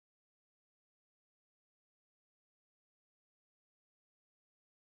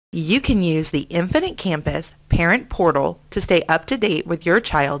You can use the Infinite Campus Parent Portal to stay up to date with your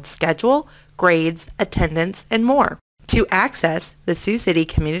child's schedule, grades, attendance, and more. To access the Sioux City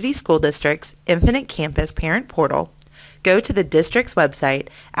Community School District's Infinite Campus Parent Portal, go to the district's website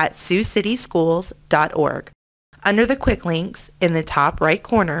at siouxcityschools.org. Under the quick links in the top right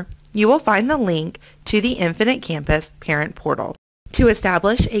corner, you will find the link to the Infinite Campus Parent Portal. To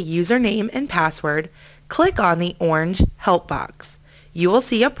establish a username and password, click on the orange Help box. You will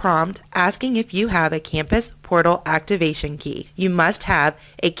see a prompt asking if you have a Campus Portal activation key. You must have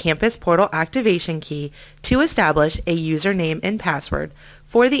a Campus Portal activation key to establish a username and password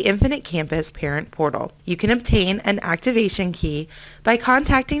for the Infinite Campus Parent Portal. You can obtain an activation key by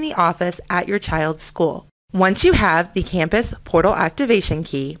contacting the office at your child's school. Once you have the Campus Portal activation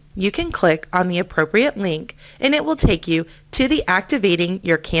key, you can click on the appropriate link and it will take you to the Activating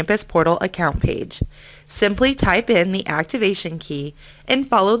Your Campus Portal account page. Simply type in the activation key and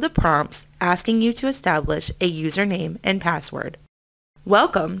follow the prompts asking you to establish a username and password.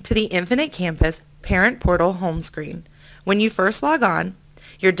 Welcome to the Infinite Campus Parent Portal home screen. When you first log on,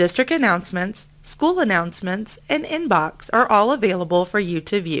 your district announcements, school announcements, and inbox are all available for you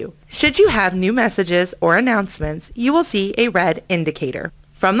to view. Should you have new messages or announcements, you will see a red indicator.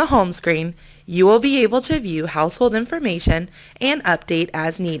 From the home screen, you will be able to view household information and update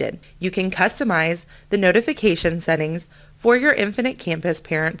as needed. You can customize the notification settings for your Infinite Campus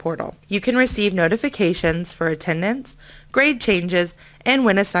Parent Portal. You can receive notifications for attendance, grade changes, and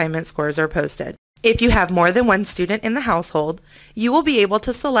when assignment scores are posted. If you have more than one student in the household, you will be able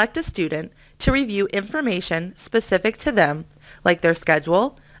to select a student to review information specific to them, like their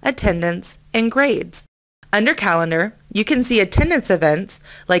schedule, attendance, and grades. Under Calendar, you can see attendance events,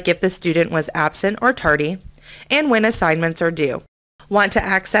 like if the student was absent or tardy, and when assignments are due. Want to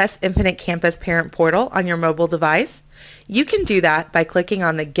access Infinite Campus Parent Portal on your mobile device? You can do that by clicking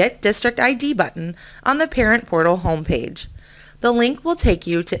on the Get District ID button on the Parent Portal homepage. The link will take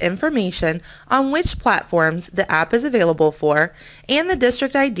you to information on which platforms the app is available for and the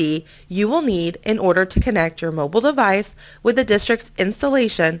district ID you will need in order to connect your mobile device with the district's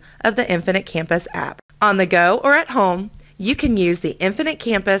installation of the Infinite Campus app. On the go or at home, you can use the Infinite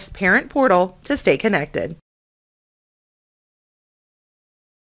Campus Parent Portal to stay connected.